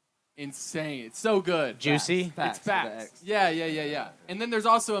insane. It's so good. Juicy? Facts. It's facts. Yeah. And then there's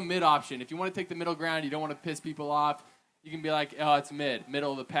also a mid option. If you want to take the middle ground, you don't want to piss people off, you can be like, oh, it's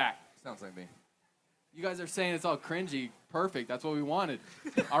middle of the pack. Sounds like me. You guys are saying it's all cringy. Perfect. That's what we wanted.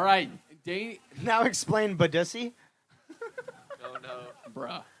 All right. Now explain Badussy. Oh, no.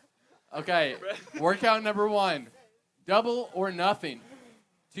 Bruh. Okay. Workout number 1. Double or nothing.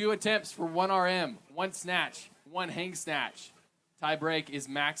 2 attempts for 1 RM. 1 snatch. 1 hang snatch. Tie break is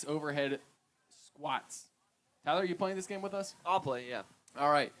max overhead squats. Tyler, are you playing this game with us? I'll play, yeah.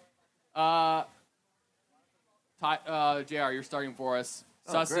 All right. JR, you're starting for us.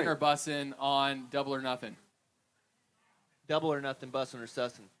 Sussin' great. or bussin' on double or nothing? Double or nothing, bussin' or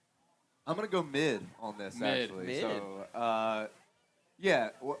sussin'. I'm going to go mid on this, Mid. actually. Mid. So,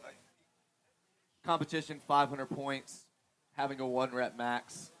 competition, 500 points, having a 1-rep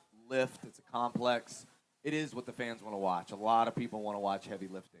max, lift, it's a complex. It is what the fans want to watch. A lot of people want to watch heavy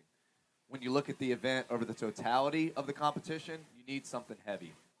lifting. When you look at the event over the totality of the competition, you need something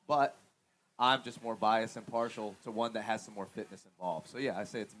heavy. But I'm just more biased and partial to one that has some more fitness involved. So, yeah, I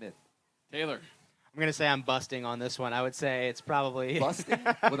say it's mid. Taylor. I'm going to say I'm busting on this one. I would say it's probably... Busting?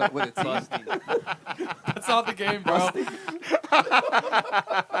 with a T? Busting. That's not the game, bro.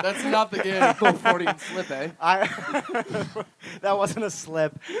 That's not the game. Full 40 and slip, eh? That wasn't a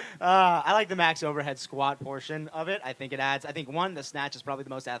slip. I like the max overhead squat portion of it. I think it adds. I think the snatch is probably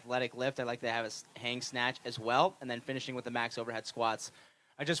the most athletic lift. I like to have a hang snatch as well, and then finishing with the max overhead squats.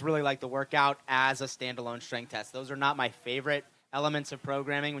 I just really like the workout as a standalone strength test. Those are not my favorite elements of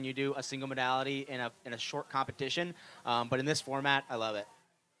programming when you do a single modality in a short competition, but in this format, I love it.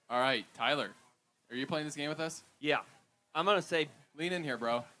 All right, Tyler. Are you playing this game with us? Yeah. I'm going to say, Lean in here,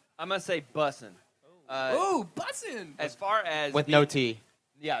 bro. I'm going to say bussin'. Ooh, bussin'. As far as With no T.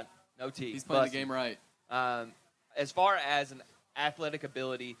 Yeah, no T. He's playing bussin'. the game right. As far as an athletic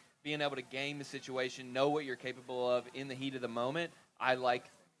ability, being able to game the situation, know what you're capable of in the heat of the moment, I like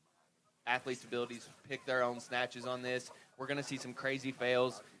athletes' abilities to pick their own snatches on this. We're going to see some crazy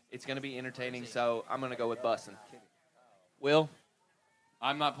fails. It's going to be entertaining, so I'm going to go with bussin'. Will?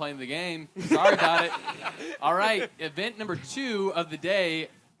 I'm not playing the game. Sorry about it. All right, event number 2 of the day,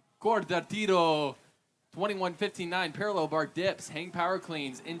 Corda Tiro 21-15-9 parallel bar dips, hang power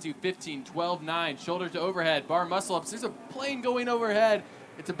cleans into 15-12-9, shoulder to overhead, bar muscle ups. There's a plane going overhead.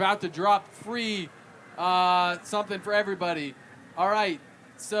 It's about to drop free. Something for everybody. All right,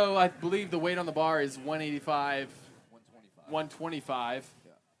 so I believe the weight on the bar is 185. 125.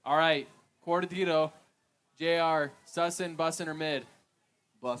 Yeah. All right, Corda Tiro, JR, sussin, bussin', or mid?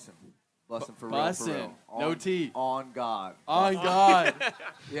 Bussin'. Bussin' for real, Bussin'. for real. No T. On God. On God.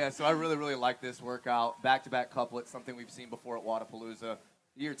 Yeah, so I really, really like this workout. Back-to-back couplets, something we've seen before at Wodaplooza.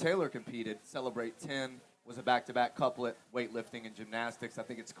 The year Taylor competed, Celebrate 10 was a back-to-back couplet, weightlifting and gymnastics. I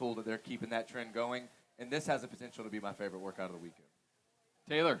think it's cool that they're keeping that trend going, and this has the potential to be my favorite workout of the weekend.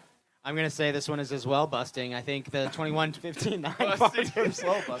 Taylor. I'm going to say this one is as well busting. I think the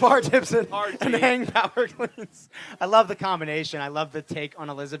 21-15-9 bar tips and hang power cleans. I love the combination. I love the take on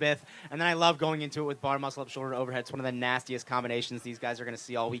Elizabeth. And then I love going into it with bar muscle up, shoulder to overhead. It's one of the nastiest combinations these guys are going to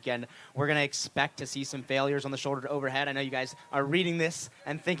see all weekend. We're going to expect to see some failures on the shoulder to overhead. I know you guys are reading this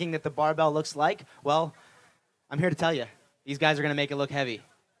and thinking that the barbell looks like. Well, I'm here to tell you, these guys are going to make it look heavy.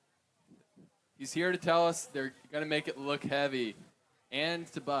 He's here to tell us they're going to make it look heavy. And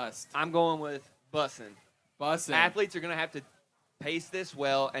to bust. I'm going with bussin'. Bussin'. Athletes are going to have to pace this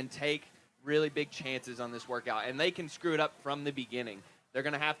well and take really big chances on this workout. And they can screw it up from the beginning. They're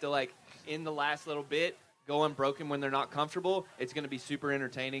going to have to, like, in the last little bit, go unbroken when they're not comfortable. It's going to be super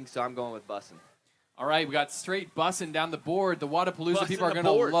entertaining, so I'm going with bussin'. All right, we got straight bussin' down the board. The Wodaplooza Bussin' people are the going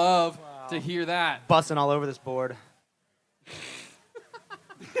to board. love to hear that. Busting all over this board.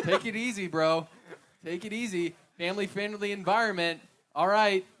 Take it easy, bro. Take it easy. Family-friendly environment. All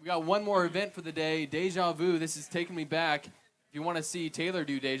right, we got one more event for the day, Deja Vu. This is taking me back. If you want to see Taylor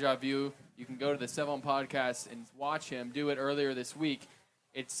do Deja Vu, you can go to the 7 podcast and watch him do it earlier this week.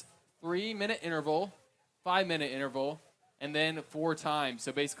 It's 3-minute interval, 5-minute interval, and then 4 times.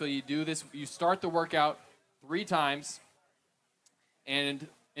 So basically you do this, you start the workout 3 times, and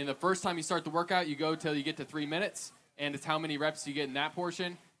in the first time you start the workout, you go till you get to 3 minutes, and it's how many reps you get in that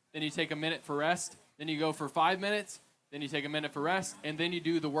portion. Then you take a minute for rest. Then you go for 5 minutes. Then you take a minute for rest, and then you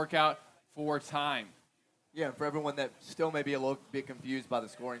do the workout 4 times. Yeah, and for everyone that still may be a little bit confused by the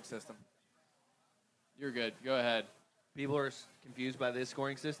scoring system. You're good. Go ahead. People are confused by this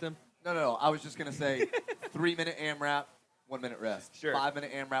scoring system? No. I was just going to say 3-minute AMRAP, 1 minute rest. Sure.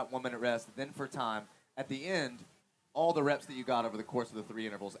 5-minute AMRAP, 1 minute rest. Then for time, at the end, all the reps that you got over the course of the 3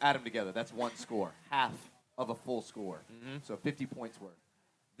 intervals, add them together. That's 1 score, half of a full score. Mm-hmm. So 50 points worth.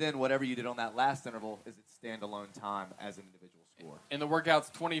 Then whatever you did on that last interval is its standalone time as an individual score. And the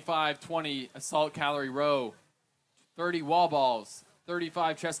workout's 25-20 assault calorie row, 30 wall balls,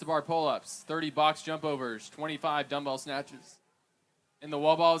 35 chest to bar pull-ups, 30 box jump overs, 25 dumbbell snatches. And the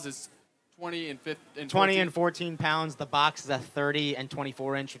wall balls is 20 and 20 and 14 pounds. The box is a 30 and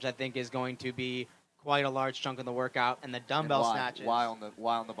 24 inch, which I think is going to be quite a large chunk of the workout. And the dumbbell snatches. Why on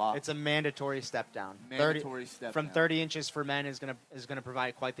the box? It's a mandatory step down. Mandatory step from down. 30 inches for men is gonna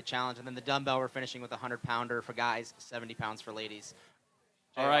provide quite the challenge. And then the dumbbell, we're finishing with a 100-pounder for guys, 70 pounds for ladies.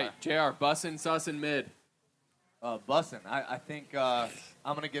 All right, JR, bussin', sussin', mid. Bussin'. I think I'm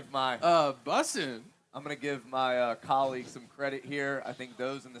gonna give my bussin'. I'm gonna give my colleagues some credit here. I think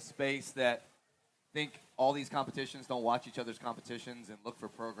those in the space that think all these competitions don't watch each other's competitions and look for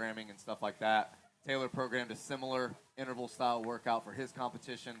programming and stuff like that. Taylor programmed a similar interval-style workout for his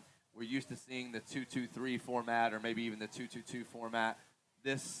competition. We're used to seeing the 2-2-3 format or maybe even the 2-2-2 format.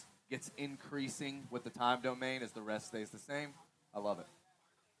 This gets increasing with the time domain as the rest stays the same. I love it.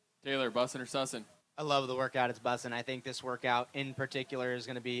 Taylor, bussin' or sussin'? I love the workout. It's bussin'. I think this workout in particular is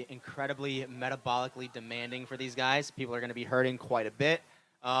going to be incredibly metabolically demanding for these guys. People are going to be hurting quite a bit.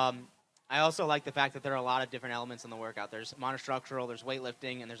 I also like the fact that there are a lot of different elements in the workout. There's monostructural, there's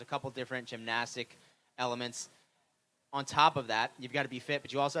weightlifting, and there's a couple different gymnastic elements. On top of that, you've got to be fit,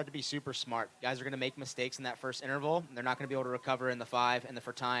 but you also have to be super smart. Guys are going to make mistakes in that first interval, and they're not going to be able to recover in the 5 and the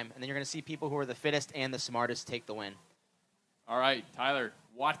for time. And then you're going to see people who are the fittest and the smartest take the win. All right, Tyler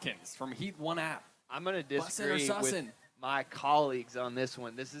Watkins from Heat 1 app. I'm going to disagree Bussin' or with sussin'? my colleagues on this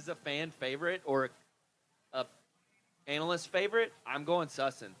one. This is a fan favorite or a analyst favorite. I'm going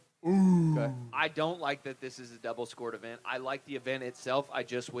sussin'. Okay. I don't like that this is a double scored event. I like the event itself. I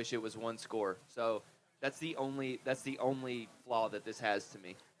just wish it was one score. So that's the only flaw that this has to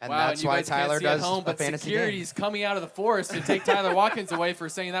me. And wow, that's and you why guys Tyler can't see does at home, a but fantasy security's game. coming out of the forest to take Tyler Watkins away for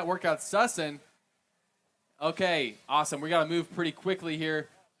saying that workout's sussin'. Okay, awesome. We got to move pretty quickly here.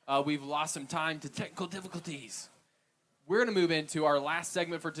 We've lost some time to technical difficulties. We're going to move into our last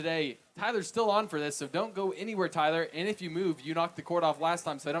segment for today. Tyler's still on for this, so don't go anywhere, Tyler. And if you move, you knocked the cord off last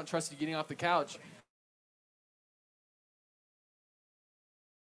time, so I don't trust you getting off the couch.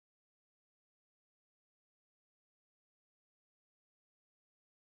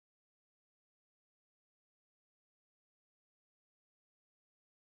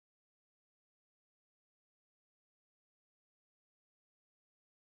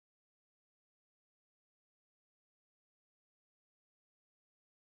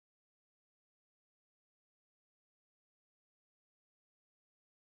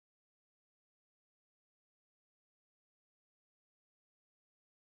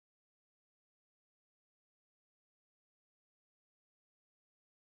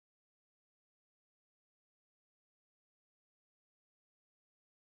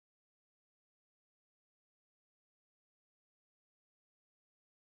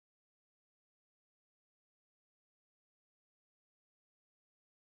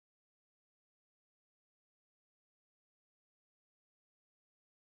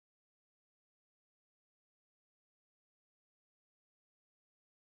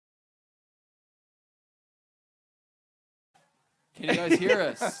 Can you guys hear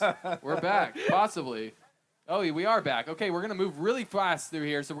us? We're back, possibly. Oh, we are back. Okay, we're going to move really fast through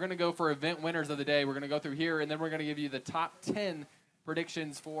here. So we're going to go for event winners of the day. We're going to go through here, and then we're going to give you the top 10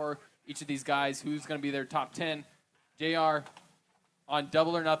 predictions for each of these guys. Who's going to be their top 10? JR, on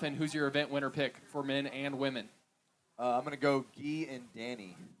Double or Nothing, who's your event winner pick for men and women? I'm going to go Guy and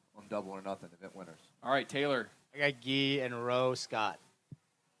Danny on Double or Nothing, event winners. All right, Taylor. I got Guy and Roe Scott.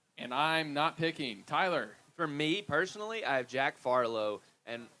 And I'm not picking. Tyler. For me personally, I have Jack Farlow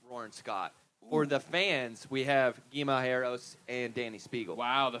and Roran Scott. For the fans, we have Guima Harros and Danny Spiegel.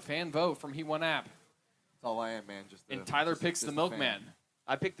 Wow, the fan vote from He One app. That's all I am, man. And Tyler picks the Milkman.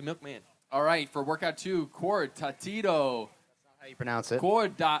 I picked the Milkman. All right, for workout 2, Cortadito. How you pronounce it?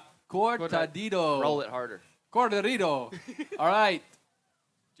 Cortadito. Roll it harder. Cortadito. All right.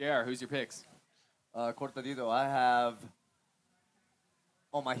 JR, who's your picks? Cortadito, I have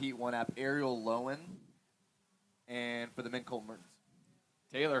on my Heat 1 app Ariel Lowen, and for the men, Colton Mertens.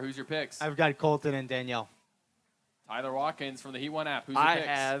 Taylor, who's your picks? I've got Colton and Danielle. Tyler Watkins from the Heat 1 app. Who's your I picks?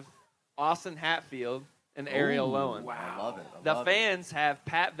 have Austin Hatfield and Ariel Lowen. Wow. I love it. The fans have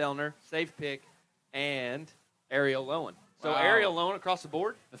Pat Vellner, safe pick, and Ariel Lowen. So Wow. Ariel Lowen across the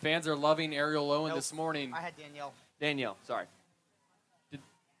board. The fans are loving Ariel Lowen Nope. this morning. I had Danielle. Danielle, sorry.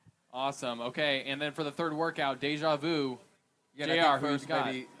 Awesome. Okay, and then for the third workout, Deja Vu. Yeah, JR, and I think who's first got?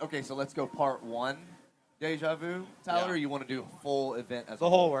 maybe, okay, so let's go part 1, Deja Vu. Tyler, Yeah. or you want to do a full event as The a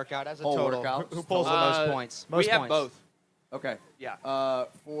whole workout as a Whole total. workout? Who pulls the most points? Most we have points. both. Okay. Yeah.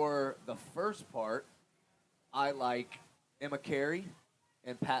 For the first part, I like Emma Carey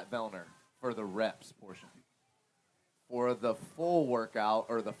and Pat Vellner for the reps portion. For the full workout,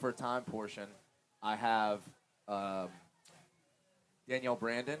 or the for time portion, I have Danielle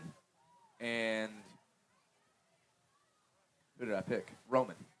Brandon and who did I pick?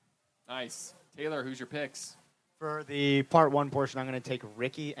 Roman. Nice. Taylor, who's your picks? For the part 1 portion, I'm going to take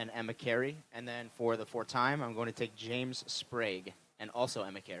Ricky and Emma Carey. And then for the 4-time, I'm going to take James Sprague and also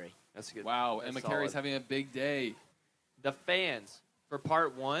Emma Carey. That's good. Wow, That's Emma solid. Carey's having a big day. The fans for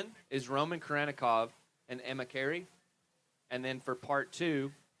part 1 is Roman Karanikov and Emma Carey. And then for part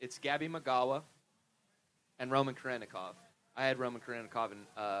 2, it's Gabby Magawa and Roman Karanikov. I had Roman Karanikov and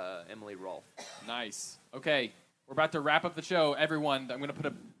Emily Rolfe. Nice. Okay, we're about to wrap up the show. Everyone, I'm going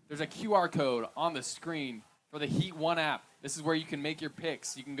to there's a QR code on the screen for the Heat 1 app. This is where you can make your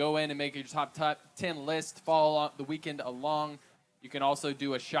picks. You can go in and make your top 10 list, follow the weekend along. You can also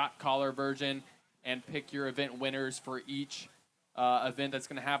do a shot caller version and pick your event winners for each event that's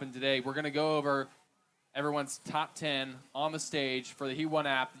going to happen today. We're going to go over everyone's top 10 on the stage for the Heat 1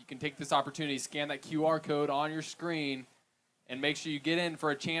 app. You can take this opportunity, scan that QR code on your screen, and make sure you get in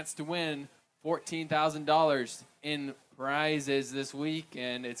for a chance to win $14,000 in prizes this week,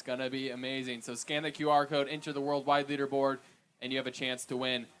 and it's going to be amazing. So scan the QR code, enter the worldwide leaderboard, and you have a chance to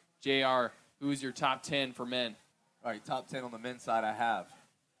win. JR, who's your top 10 for men? All right, top 10 on the men's side, I have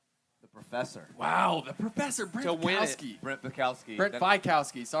the Professor. Wow, the Professor, Brent To win it. Fikowski. Brent Bukowski. Brent Then-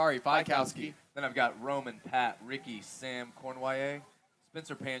 Fikowski, sorry, Fikowski. Then I've got Roman, Pat, Ricky, Sam Cornwallet,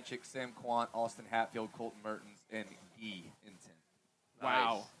 Spencer Panchik, Sam Quant, Austin Hatfield, Colton Mertens, and Guy in 10.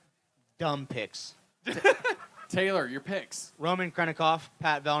 Wow. dumb picks. Taylor, your picks. Roman Krennikov,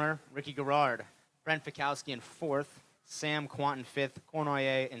 Pat Vellner, Ricky Garrard, Brent Fikowski in 4th, Sam Quant in 5th,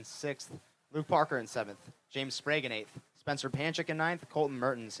 Cornoyer in 6th, Luke Parker in 7th, James Sprague in 8th, Spencer Panchik in 9th, Colton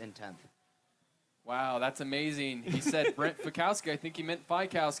Mertens in 10th. Wow, that's amazing. He said Brent Fikowski. I think he meant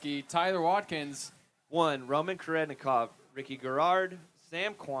Fikowski. Tyler Watkins. 1, Roman Krennikov, Ricky Garrard,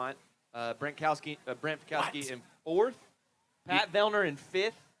 Sam Quant, Brent Fikowski in 4th, Pat Vellner in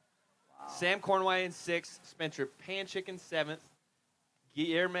 5th, Sam Cornway in 6th, Spencer Panchik in 7th,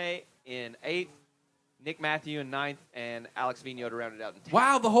 Guillerme in 8th, Nick Matthew in 9th, and Alex Vigneault to round it out in 10th.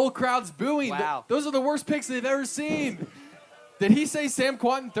 Wow, the whole crowd's booing. Wow. Those are the worst picks they've ever seen. Did he say Sam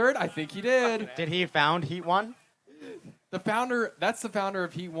Quant in 3rd? I think he did. Did he found Heat 1? That's the founder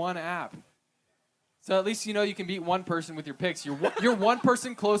of Heat 1 app. So at least you know you can beat one person with your picks. You're one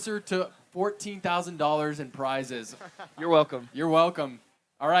person closer to $14,000 in prizes. You're welcome. You're welcome.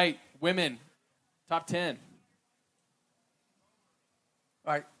 All right, women, top 10.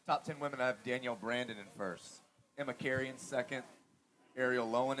 All right, top 10 women. I have Danielle Brandon in 1st, Emma Carey in 2nd, Ariel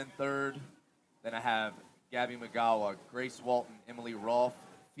Lowen in 3rd. Then I have Gabby Magawa, Grace Walton, Emily Rolfe,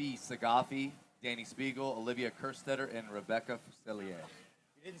 Fee Sagafi, Danny Spiegel, Olivia Kerstetter, and Rebecca Fuselier.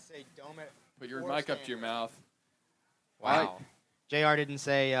 You didn't say Domit. Put your mic up to your mouth. Wow. JR didn't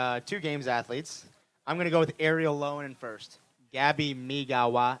say 2 games athletes. I'm going to go with Ariel Lowen in 1st, Gabby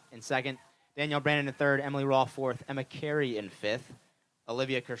Migawa in 2nd, Danielle Brandon in 3rd, Emily Rolfe 4th, Emma Carey in 5th,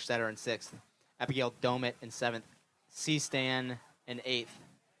 Olivia Kerstetter in 6th, Abigail Domit in 7th, C. Stan in 8th,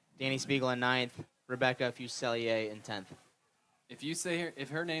 Danny Spiegel in 9th, Rebecca Fuselier in 10th. If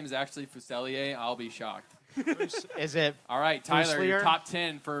her name is actually Fuselier, I'll be shocked. Is it? All right, Tyler, your Fuselier? top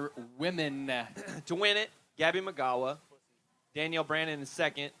 10 for women. To win it, Gabby Magawa, Danielle Brandon in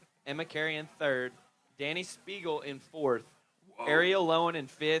 2nd, Emma Carey in 3rd, Danny Spiegel in 4th, Ariel Lowen in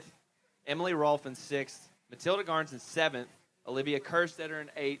 5th, Emily Rolfe in 6th, Matilda Garnes in 7th, Olivia Kerstetter in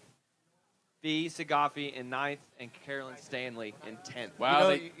 8th, Fee Sagafi in 9th, and Carolyn Stanley in 10th.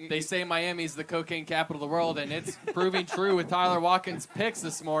 Wow, they say Miami's the cocaine capital of the world, and it's proving true with Tyler Watkins' picks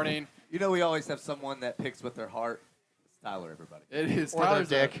this morning. You know we always have someone that picks with their heart. It's Tyler, everybody. It is. Or Tyler's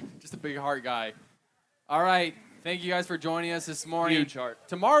their dick. just a big heart guy. All right, thank you guys for joining us this morning. Huge heart.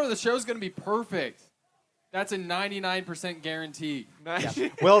 Tomorrow the show's going to be perfect. That's a 99% guarantee.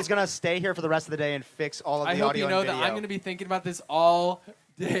 Will's going to stay here for the rest of the day and fix all of the I hope audio you know and that video. I'm going to be thinking about this all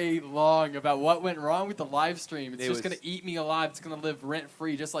day long about what went wrong with the live stream. It's just going to eat me alive. It's going to live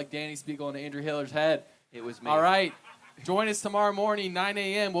rent-free, just like Danny Spiegel and Andrew Hiller's head. It was me. All right. Join us tomorrow morning, 9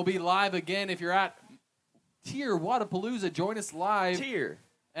 a.m. We'll be live again. If you're at TYR Wodaplooza, join us live. TYR.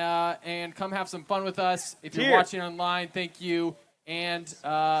 And come have some fun with us. If you're TYR. watching online, thank you. And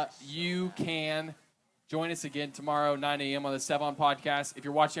you can join us again tomorrow, 9 a.m. on the Sevon Podcast. If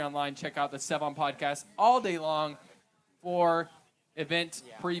you're watching online, check out the Sevon Podcast all day long for event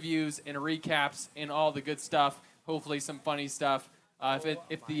previews and recaps and all the good stuff. Hopefully some funny stuff.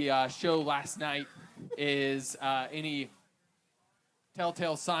 If the show last night is any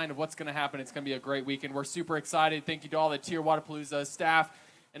telltale sign of what's going to happen, it's going to be a great weekend. We're super excited. Thank you to all the TYR Wodaplooza staff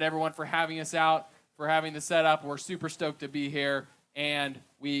and everyone for having us out, for having the setup. We're super stoked to be here, and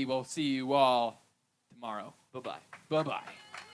we will see you all tomorrow. Bye-bye. Bye-bye.